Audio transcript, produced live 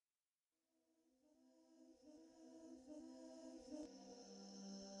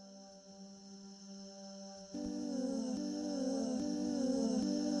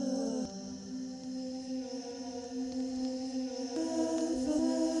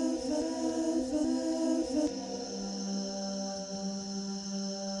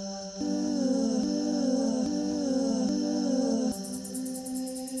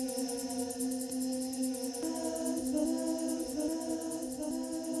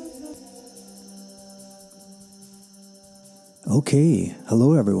Okay,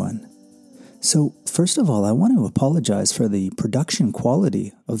 hello everyone. So, first of all, I want to apologize for the production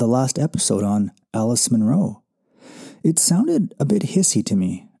quality of the last episode on Alice Munro. It sounded a bit hissy to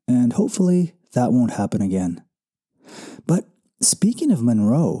me, and hopefully that won't happen again. But speaking of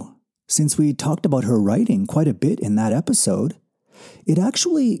Munro, since we talked about her writing quite a bit in that episode, it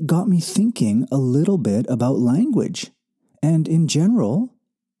actually got me thinking a little bit about language, and in general,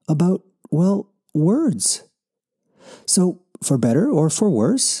 about, words. So, for better or for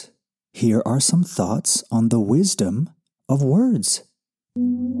worse, here are some thoughts on the wisdom of words.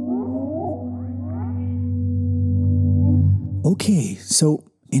 Okay, so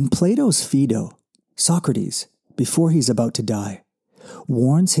in Plato's Phaedo, Socrates, before he's about to die,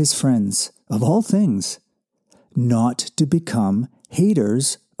 warns his friends, of all things, not to become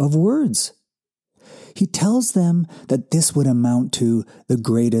haters of words. He tells them that this would amount to the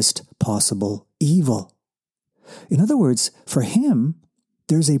greatest possible evil. In other words, for him,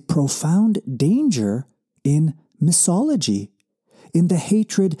 there's a profound danger in misology, in the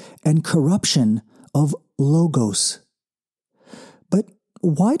hatred and corruption of logos. But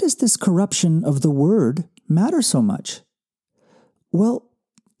why does this corruption of the word matter so much? Well,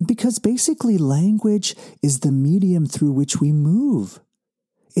 because basically language is the medium through which we move.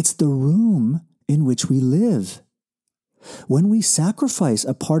 It's the room in which we live. When we sacrifice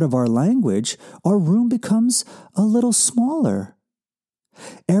a part of our language, our room becomes a little smaller.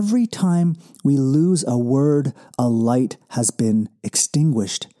 Every time we lose a word, a light has been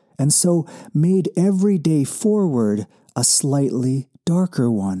extinguished, and so made every day forward a slightly darker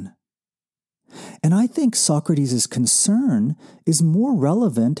one. And I think Socrates' concern is more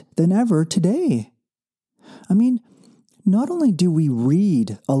relevant than ever today. I mean, not only do we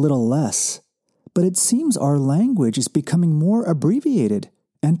read a little less, but it seems our language is becoming more abbreviated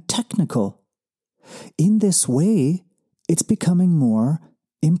and technical. In this way, it's becoming more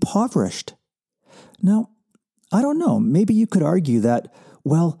impoverished. Now, I don't know, maybe you could argue that,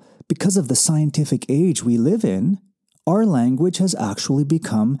 because of the scientific age we live in, our language has actually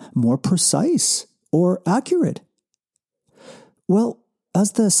become more precise or accurate. Well,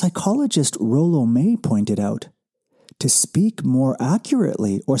 as the psychologist Rollo May pointed out, to speak more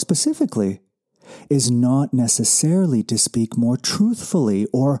accurately or specifically is not necessarily to speak more truthfully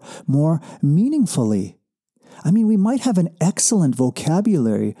or more meaningfully. I mean, we might have an excellent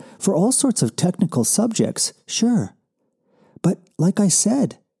vocabulary for all sorts of technical subjects, sure. But like I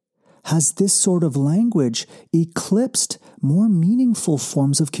said, has this sort of language eclipsed more meaningful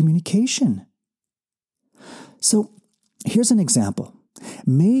forms of communication? So, here's an example.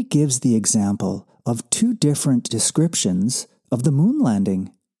 May gives the example of two different descriptions of the moon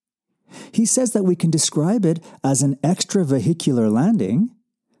landing. He says that we can describe it as an extravehicular landing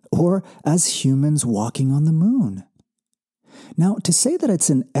or as humans walking on the moon. Now, to say that it's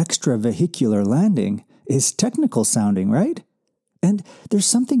an extravehicular landing is technical sounding, right? And there's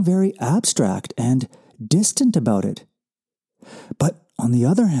something very abstract and distant about it. But on the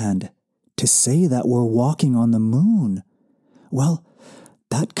other hand, to say that we're walking on the moon,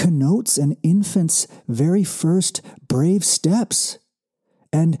 that connotes an infant's very first brave steps.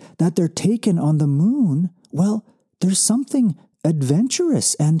 And that they're taken on the moon, there's something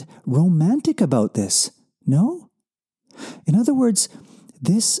adventurous and romantic about this, no? In other words,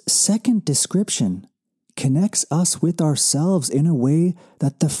 this second description connects us with ourselves in a way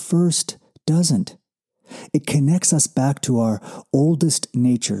that the first doesn't. It connects us back to our oldest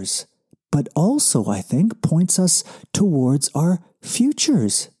natures, but also, I think, points us towards our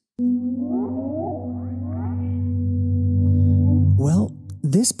futures.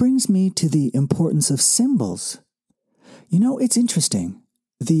 This brings me to the importance of symbols. You know, it's interesting.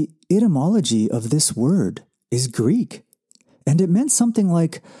 The etymology of this word is Greek, and it meant something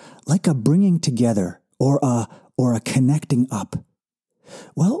like a bringing together or a connecting up.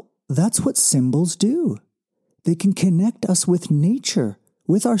 That's what symbols do. They can connect us with nature,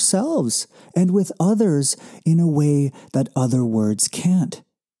 with ourselves, and with others in a way that other words can't.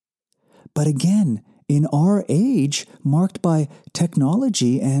 But again, in our age, marked by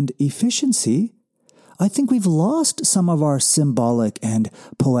technology and efficiency, I think we've lost some of our symbolic and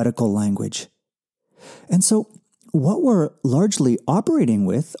poetical language. And so, what we're largely operating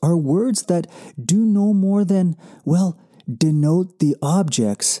with are words that do no more than, denote the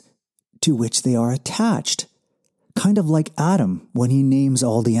objects to which they are attached, kind of like Adam when he names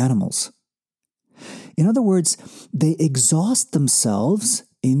all the animals. In other words, they exhaust themselves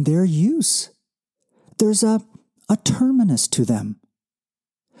in their use. There's a terminus to them.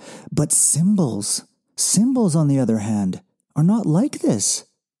 But symbols, on the other hand, are not like this.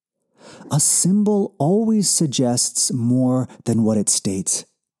 A symbol always suggests more than what it states.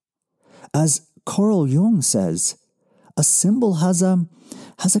 As Carl Jung says, a symbol has a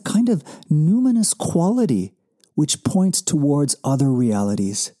kind of numinous quality which points towards other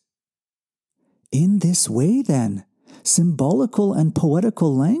realities. In this way, then, symbolical and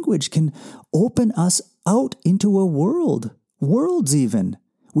poetical language can open us out into a worlds even,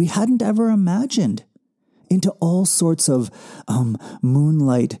 we hadn't ever imagined, into all sorts of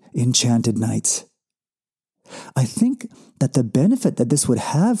moonlight enchanted nights. I think that the benefit that this would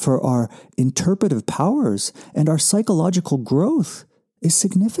have for our interpretive powers and our psychological growth is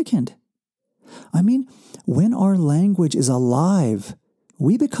significant. I mean, when our language is alive,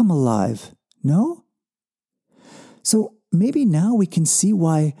 we become alive, no? So maybe now we can see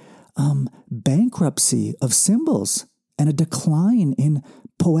why bankruptcy of symbols and a decline in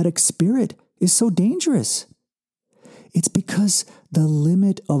poetic spirit is so dangerous. It's because the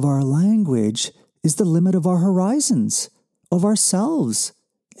limit of our language is the limit of our horizons, of ourselves,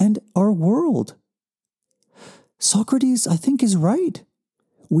 and our world. Socrates, I think, is right.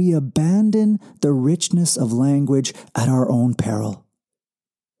 We abandon the richness of language at our own peril.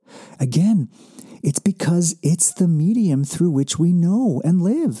 Again, it's because it's the medium through which we know and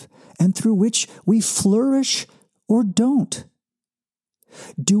live, and through which we flourish or don't.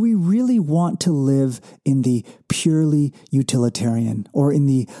 Do we really want to live in the purely utilitarian or in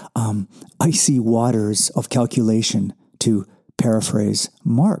the icy waters of calculation, to paraphrase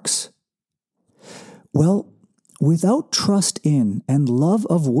Marx? Well, without trust in and love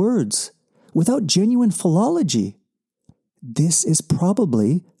of words, without genuine philology, this is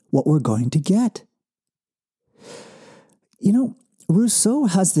probably what we're going to get. You know, Rousseau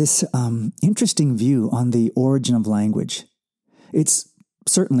has this interesting view on the origin of language. It's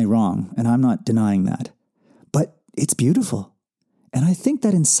certainly wrong, and I'm not denying that. But it's beautiful. And I think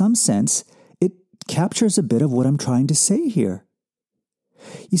that in some sense, it captures a bit of what I'm trying to say here.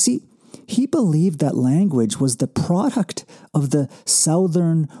 You see, he believed that language was the product of the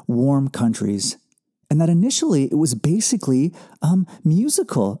southern warm countries, and that initially it was basically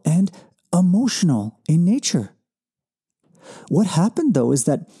musical and emotional in nature. What happened, though, is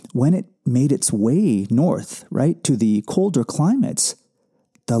that when it made its way north, right, to the colder climates,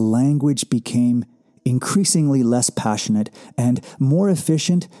 the language became increasingly less passionate and more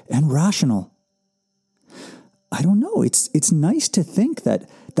efficient and rational. I don't know, it's nice to think that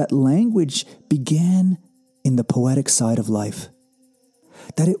language began in the poetic side of life,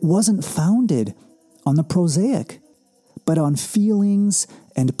 that it wasn't founded on the prosaic, but on feelings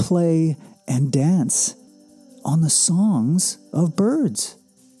and play and dance, on the songs of birds.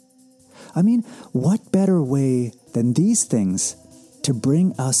 I mean, what better way than these things to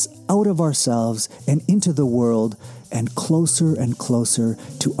bring us out of ourselves and into the world and closer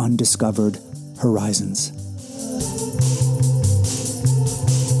to undiscovered horizons?